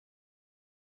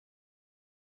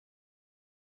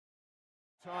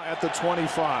At the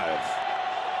 25.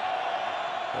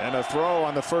 And a throw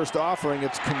on the first offering.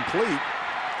 It's complete.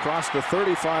 Across the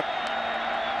 35.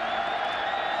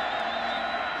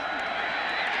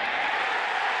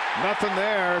 Nothing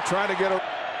there. Trying to get a...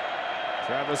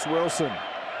 Travis Wilson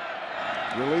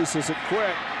releases it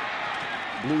quick.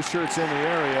 Blue shirts in the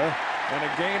area. And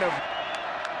a gain of...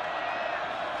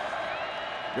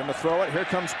 Going to throw it. Here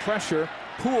comes pressure.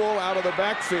 Poole out of the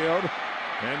backfield.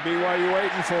 And BYU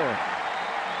waiting for him.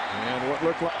 And what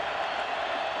looked like...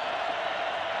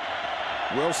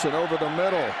 Wilson over the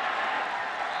middle.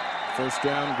 First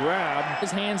down grab.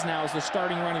 His hands now as the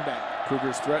starting running back.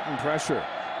 Cougars threaten pressure.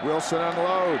 Wilson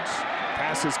unloads.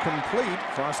 Pass is complete.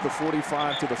 Across the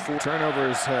 45 to the 4.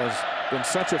 Turnovers has been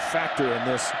such a factor in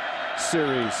this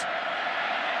series.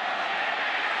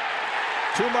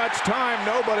 Too much time,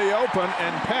 nobody open,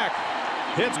 and Peck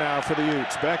hits now for the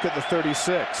Utes. Back at the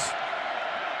 36.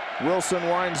 Wilson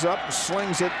winds up and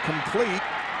slings it complete.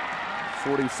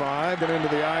 45 and into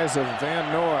the eyes of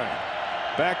Van Noy.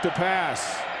 Back to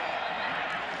pass.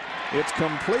 It's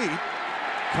complete.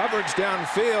 Coverage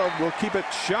downfield will keep it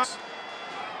shut.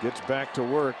 Gets back to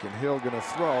work, and Hill going to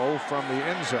throw from the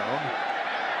end zone.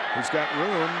 He's got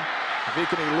room. If he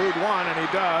can elude one, and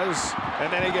he does.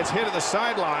 And then he gets hit at the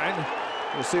sideline.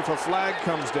 We'll see if a flag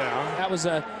comes down. That was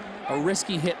a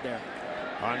risky hit there.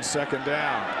 On second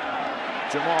down.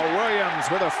 Jamal Williams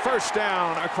with a first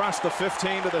down across the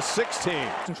 15 to the 16.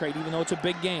 Concentrate, even though it's a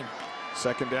big game.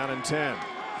 Second down and 10.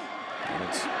 And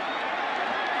it's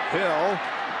Hill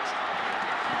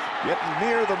getting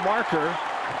near the marker.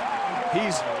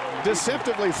 He's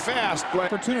deceptively fast.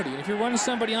 Opportunity. If you're running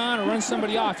somebody on or running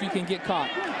somebody off, you can get caught.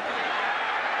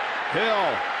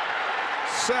 Hill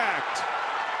sacked.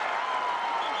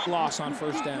 Loss on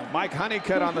first down. Mike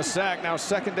Honeycutt on the sack. Now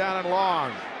second down and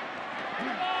long.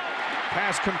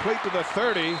 Pass complete to the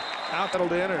 30. Out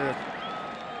settled in, and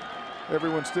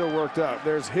everyone's still worked up.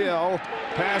 There's Hill.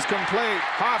 Pass complete.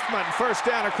 Hoffman first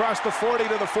down across the 40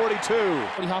 to the 42.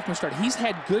 Hoffman started. He's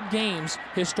had good games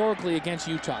historically against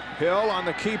Utah. Hill on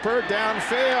the keeper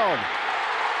downfield.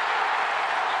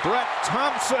 Brett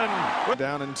Thompson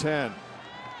down in 10.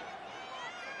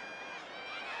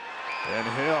 And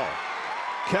Hill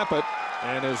kept it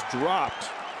and is dropped.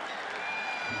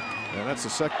 And that's the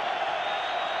second.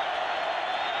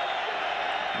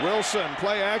 Wilson,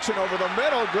 play action over the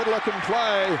middle. Good looking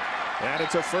play. And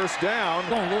it's a first down.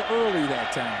 Going a little early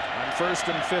that time. On first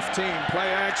and 15, play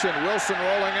action. Wilson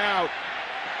rolling out.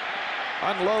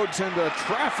 Unloads into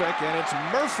traffic, and it's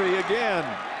Murphy again.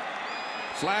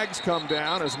 Flags come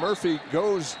down as Murphy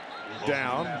goes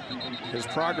down. His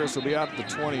progress will be out at the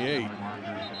 28.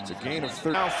 It's a gain of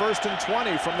 30. Now first and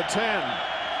 20 from the 10.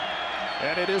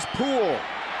 And it is Poole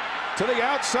to the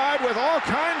outside with all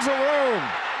kinds of room.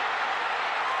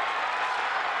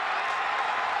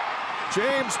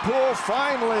 James Poole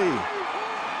finally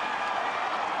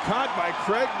caught by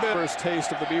Craig Bibb. First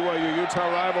taste of the BYU-Utah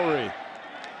rivalry.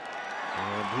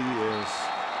 And he is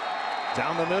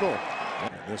down the middle.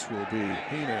 And this will be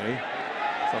Hine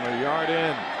from a yard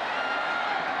in.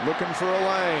 Looking for a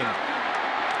lane.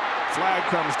 Flag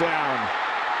comes down.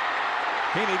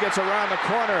 Hine gets around the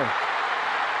corner.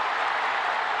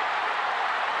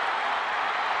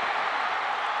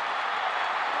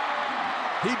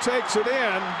 He takes it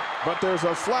in, but there's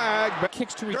a flag.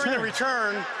 Kicks to return. During the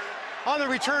return, on the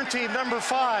return team, number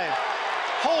 5,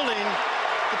 holding.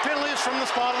 The penalty is from the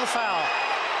spot of the foul.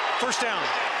 First down.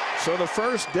 So the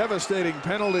first devastating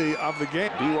penalty of the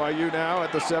game. BYU now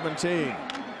at the 17.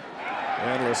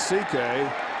 And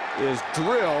Lasike is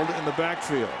drilled in the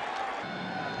backfield.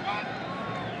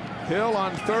 Hill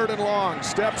on third and long,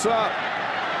 steps up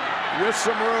with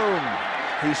some room.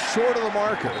 He's short of the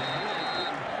marker.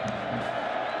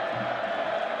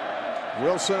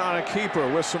 Wilson on a keeper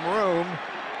with some room,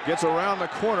 gets around the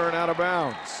corner and out of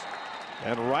bounds.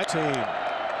 And right team.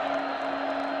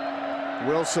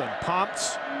 Wilson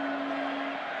pumps,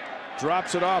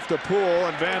 drops it off to Poole,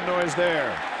 and Van Noy's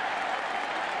there.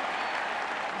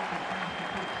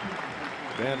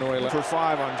 Van Noy left for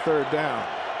 5 on third down.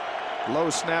 Low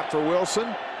snap for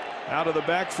Wilson, out of the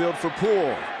backfield for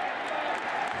Poole.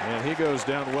 And he goes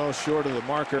down well short of the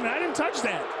marker. I didn't touch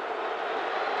that.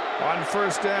 On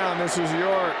first down, this is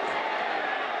York.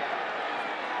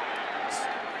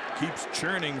 Keeps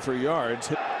churning for yards.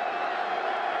 Here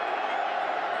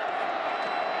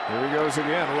he goes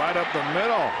again, right up the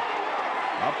middle.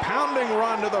 A pounding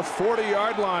run to the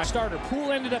 40-yard line. Starter.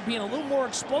 Poole ended up being a little more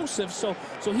explosive, so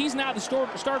he's now the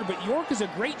starter. But York is a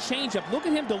great changeup. Look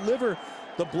at him deliver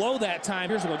the blow that time.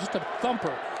 Years ago, just a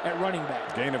thumper at running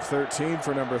back. Gain of 13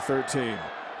 for number 13.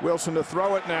 Wilson to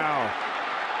throw it now.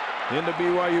 Into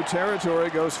BYU territory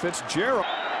goes Fitzgerald.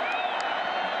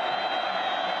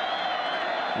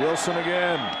 Wilson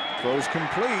again. Throws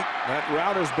complete. That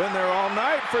route has been there all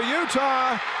night for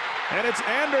Utah. And it's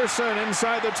Anderson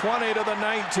inside the 20 to the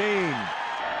 19.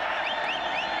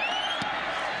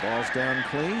 Ball's down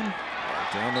clean. Right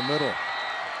down the middle.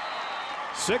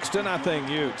 6-0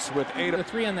 Utes with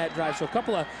 8-3 on that drive. So a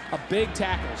couple of big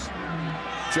tackles.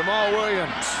 Jamal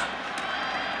Williams.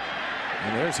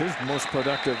 And there's his most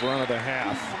productive run of the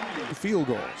half. Field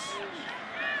goals.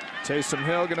 Taysom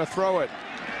Hill going to throw it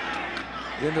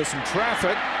into some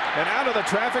traffic. And out of the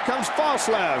traffic comes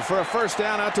Falslev for a first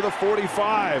down out to the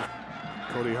 45.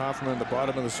 Cody Hoffman at the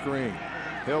bottom of the screen.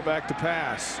 Hill back to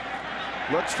pass.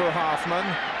 Looks for Hoffman.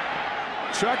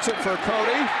 Chucks it for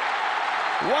Cody.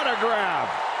 What a grab.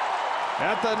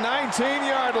 At the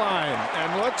 19-yard line.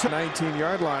 And looks at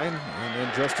 19-yard line. And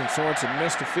then Justin Sorensen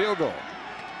missed a field goal.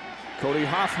 Cody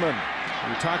Hoffman.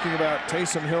 You're talking about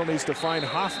Taysom Hill needs to find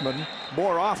Hoffman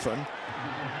more often.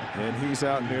 And he's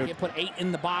out near. He put 8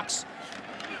 in the box.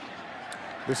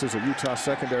 This is a Utah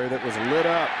secondary that was lit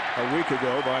up a week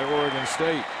ago by Oregon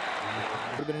State.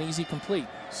 Would have been an easy complete.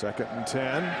 2nd and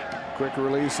 10. Quick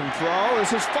release and throw.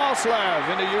 This is Falslev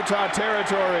into Utah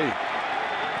territory.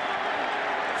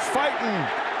 Fighting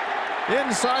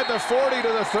inside the 40 to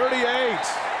the 38.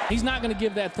 He's not going to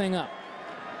give that thing up.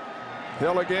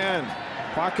 Hill again.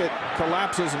 Pocket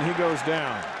collapses and he goes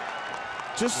down.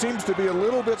 Just seems to be a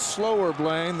little bit slower,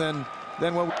 Blaine, than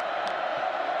when.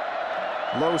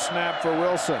 Low snap for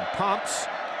Wilson. Pumps.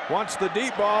 Wants the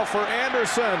deep ball for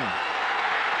Anderson.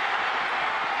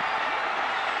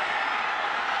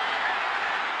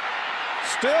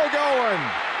 Still going.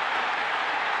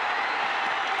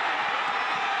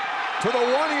 To the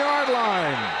 1-yard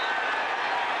line.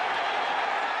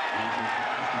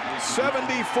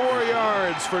 74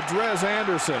 yards for Drez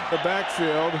Anderson. The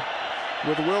backfield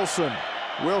with Wilson.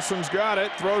 Wilson's got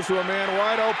it. Throws to a man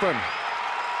wide open.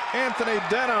 Anthony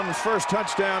Denham's first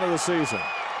touchdown of the season.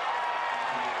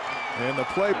 And the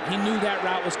play. He knew that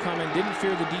route was coming. Didn't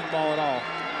fear the deep ball at all.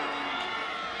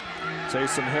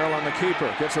 Taysom Hill on the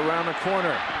keeper. Gets around the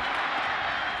corner.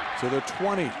 To the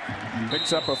 20.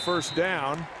 Picks up a first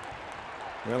down.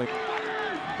 Really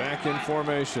back in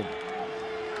formation.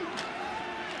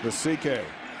 Lasike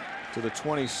to the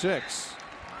 26.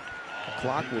 The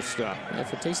clock will stop. Yeah,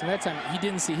 for Taysom that time, he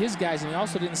didn't see his guys, and he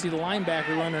also didn't see the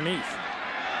linebacker underneath.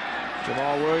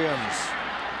 Jamal Williams.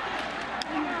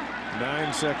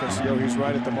 9 seconds to go. He's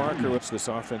right at the marker. This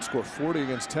offense scored 40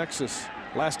 against Texas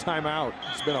last time out.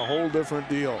 It's been a whole different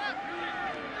deal.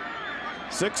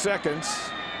 6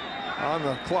 seconds on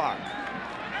the clock.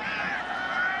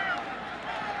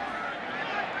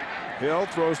 Hill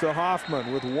throws to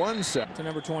Hoffman with 1 second. To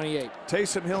number 28.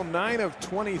 Taysom Hill 9 of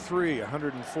 23,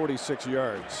 146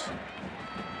 yards.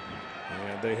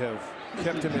 And they have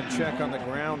kept him in check on the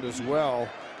ground as well.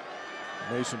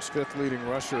 The nation's 5th leading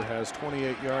rusher has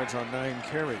 28 yards on 9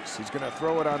 carries. He's going to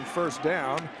throw it on first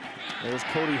down. There's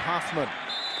Cody Hoffman.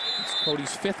 It's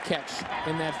Cody's 5th catch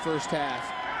in that first half.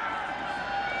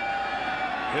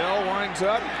 Hill winds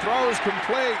up, throws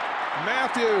complete.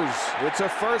 Matthews, it's a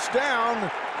first down.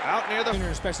 Out near the.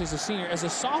 Especially as a senior. As a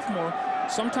sophomore,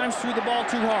 sometimes threw the ball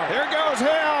too hard. There goes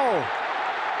Hill.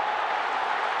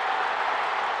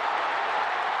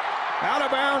 Out of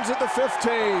bounds at the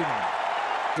 15.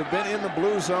 Have been in the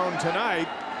blue zone tonight.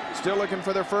 Still looking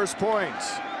for their first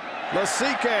points.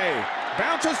 Lasike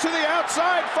bounces to the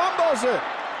outside, fumbles it.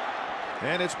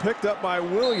 And it's picked up by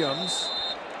Williams.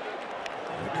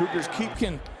 The Cougars keep.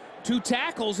 2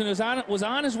 tackles and was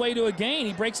on his way to a gain.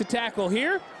 He breaks a tackle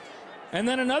here. And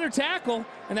then another tackle,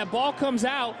 and that ball comes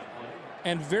out.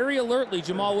 And very alertly,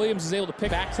 Jamal Williams is able to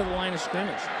pick back to the line of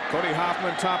scrimmage. Cody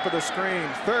Hoffman, top of the screen.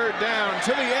 3rd down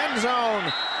to the end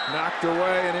zone. Knocked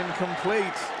away and incomplete.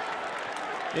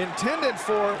 Intended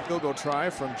for field goal try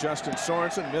from Justin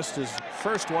Sorensen. Missed his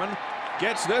first one.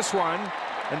 Gets this one.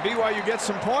 And BYU gets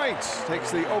some points. Takes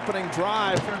the opening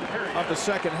drive of the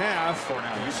second half.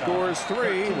 Scores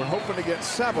 3. We're hoping to get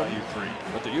 7.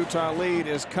 But the Utah lead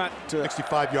is cut to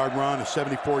 65-yard run, a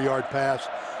 74-yard pass.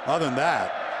 Other than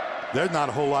that, there's not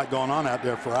a whole lot going on out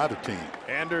there for either team.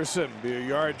 Anderson be a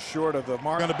yard short of the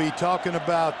mark. We're going to be talking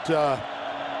about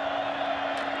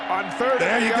on 3rd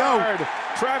there you yard. go.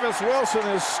 Travis Wilson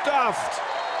is stuffed.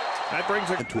 That brings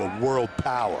it into a world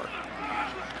power.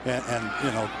 And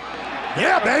you know,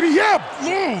 yeah, baby, yeah.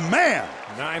 Oh, man.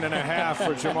 9.5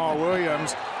 for Jamal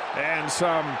Williams. And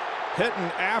some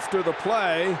hitting after the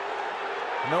play.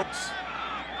 Nope.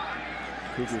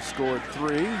 Cougars scored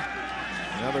 3.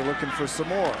 Now they're looking for some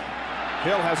more.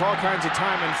 Hill has all kinds of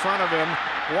time in front of him.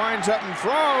 winds up and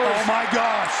throws. Oh my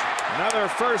gosh. Another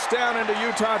first down into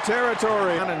Utah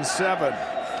territory. 7.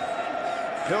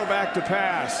 Hill back to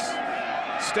pass.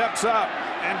 Steps up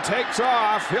and takes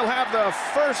off. He'll have the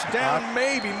first down,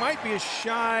 maybe. Might be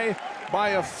shy by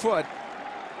a foot.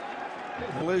 The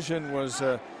collision was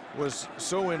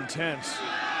so intense.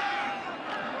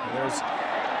 There's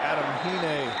Adam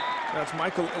Hine. That's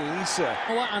Michael Elisa.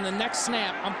 You know what? On the next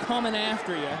snap, I'm coming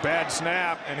after you. Bad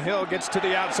snap, and Hill gets to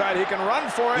the outside. He can run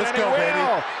for it, Let's and he go, will.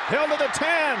 baby. Hill to the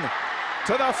 10,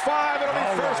 to the 5. It'll be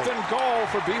All first right. and goal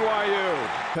for BYU.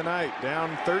 Tonight,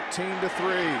 down 13-3.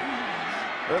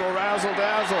 Little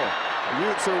razzle-dazzle. The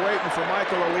Utes are waiting for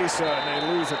Michael Elisa, and they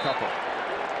lose a couple.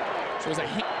 So it was a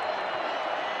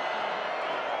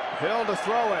Hill to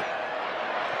throw it.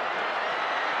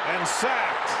 And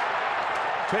sacked.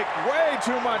 Take way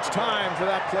too much time for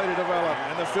that play to develop.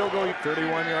 And the field goal,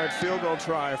 31-yard field goal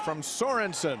try from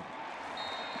Sorensen.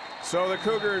 So the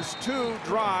Cougars 2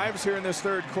 drives here in this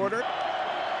third quarter.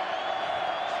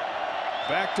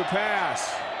 Back to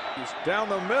pass. Down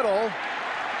the middle.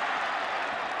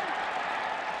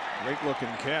 Great looking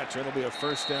catch. It'll be a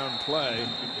first down play.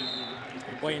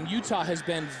 Boy, and Utah has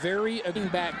been very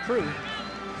back crew.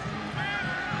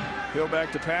 Hill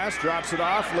back to pass, drops it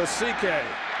off. Lasike.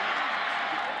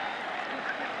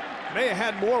 May have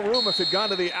had more room if it gone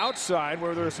to the outside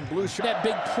where there was some blue shot. That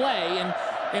big play,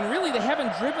 and really they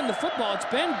haven't driven the football. It's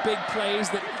been big plays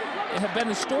that have been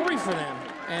the story for them.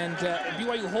 And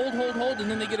BYU hold, and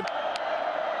then they get a...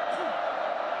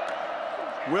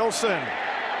 Wilson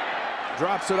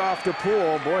drops it off to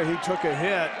Poole. Boy, he took a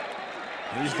hit.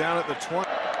 He's down at the 20.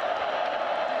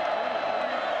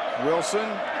 Wilson,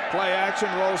 play action,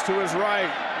 rolls to his right.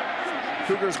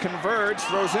 Cougars converge,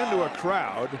 throws into a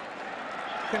crowd.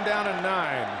 And down at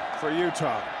 9 for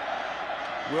Utah.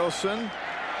 Wilson,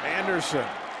 Anderson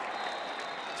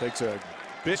takes a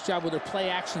big job with their play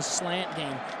action slant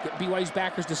game. Get BYU's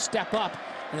backers to step up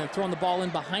and then throwing the ball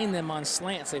in behind them on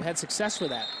slants. They've had success with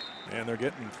that. And they're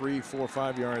getting 3, 4,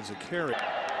 5 yards a carry.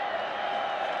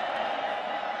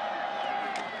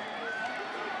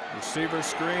 Receiver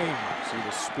screen. See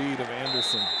the speed of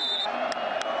Anderson.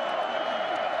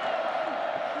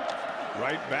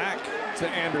 Right back to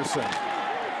Anderson.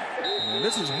 And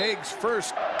this is Haig's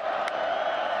first.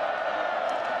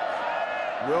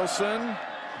 Wilson,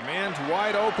 man's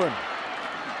wide open.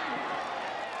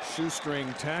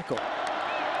 Shoestring tackle.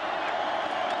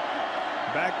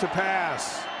 Back to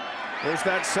pass. There's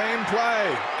that same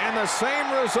play and the same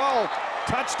result.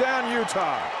 Touchdown,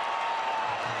 Utah.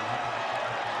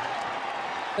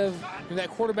 If that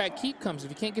quarterback keep comes, if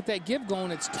you can't get that give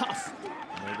going, it's tough.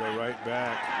 And they go right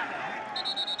back.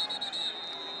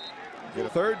 Get a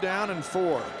third down and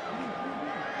 4.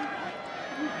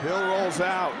 Hill rolls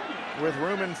out with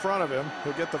room in front of him.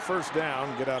 He'll get the first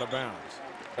down, get out of bounds.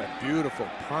 A beautiful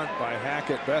punt by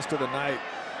Hackett, best of the night.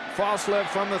 Falslev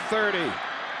from the 30.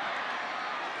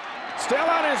 Still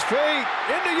on his feet,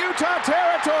 into Utah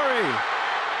territory.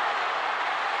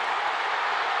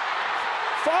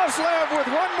 Falslev with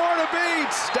one more to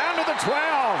beat, down to the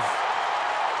 12.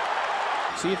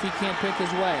 See if he can't pick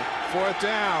his way. 4th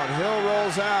down, Hill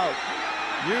rolls out.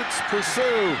 Utes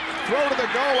pursue, throw to the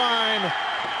goal line,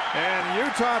 and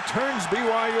Utah turns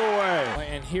BYU away.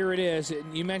 And here it is.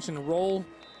 You mentioned roll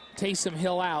Taysom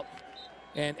Hill out,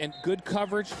 and good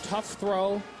coverage, tough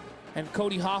throw, and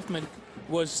Cody Hoffman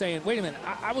was saying, wait a minute,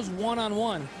 I was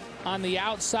one-on-one on the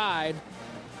outside.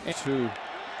 To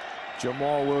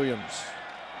Jamal Williams.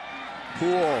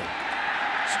 Poole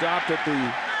stopped at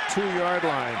the 2-yard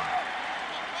line.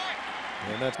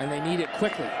 And they need it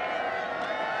quickly.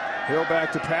 Hill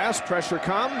back to pass, pressure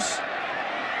comes,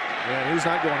 and he's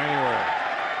not going anywhere.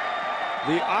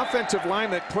 The offensive line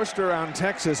that pushed around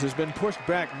Texas has been pushed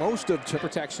back most of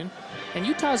protection, and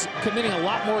Utah's committing a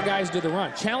lot more guys to the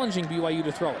run, challenging BYU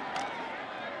to throw it.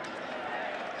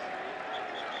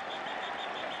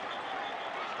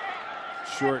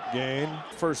 Short gain,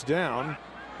 first down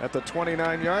at the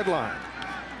 29-yard line.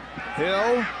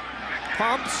 Hill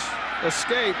pumps,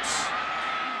 escapes,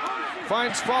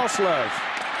 finds Falslev.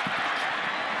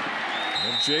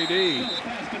 And JD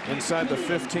inside the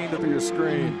 15 to your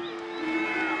screen.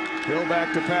 Hill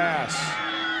back to pass.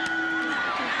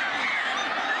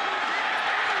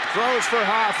 Throws for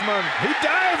Hoffman. He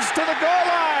dives to the goal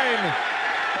line.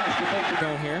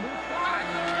 Go here.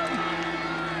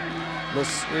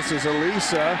 This is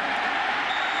Elisa,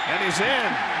 and he's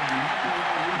in.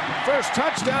 First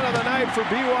touchdown of the night for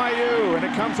BYU, and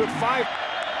it comes with 5.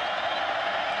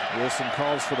 Wilson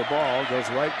calls for the ball, goes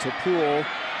right to Poole,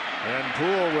 and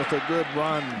Poole with a good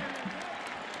run.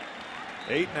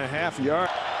 8.5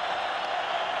 yards.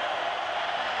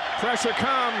 Pressure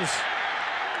comes.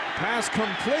 Pass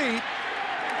complete.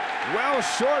 Well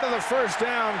short of the first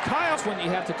down. Kyle. That's when you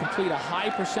have to complete a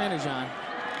high percentage on.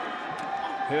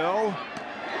 Hill.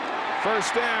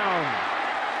 First down.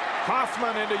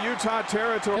 Hoffman into Utah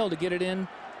territory. Hill to get it in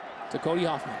to Cody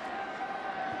Hoffman.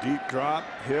 Deep drop.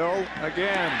 Hill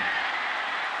again.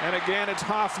 And again, it's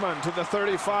Hoffman to the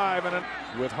 35. And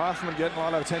with Hoffman getting a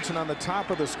lot of attention on the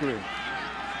top of the screen.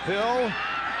 Hill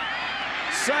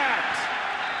sacked.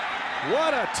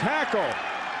 What a tackle.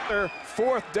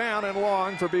 Fourth down and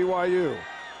long for BYU.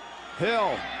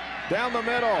 Hill down the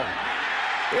middle.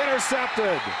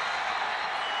 Intercepted.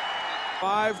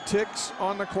 5 ticks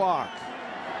on the clock.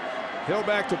 Hill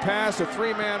back to pass, a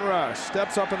 3-man rush.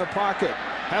 Steps up in the pocket.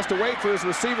 Has to wait for his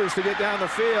receivers to get down the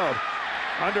field.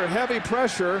 Under heavy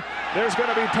pressure, there's going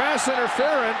to be pass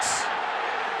interference.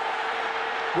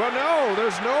 Well, no,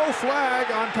 there's no flag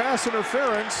on pass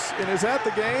interference. And is that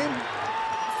the game?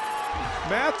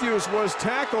 Matthews was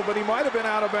tackled, but he might have been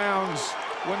out of bounds.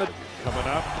 Coming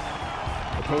up,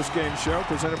 the post-game show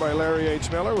presented by Larry H.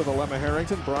 Miller with Alema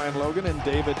Harrington, Brian Logan, and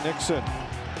David Nixon.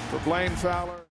 For Blaine Fowler.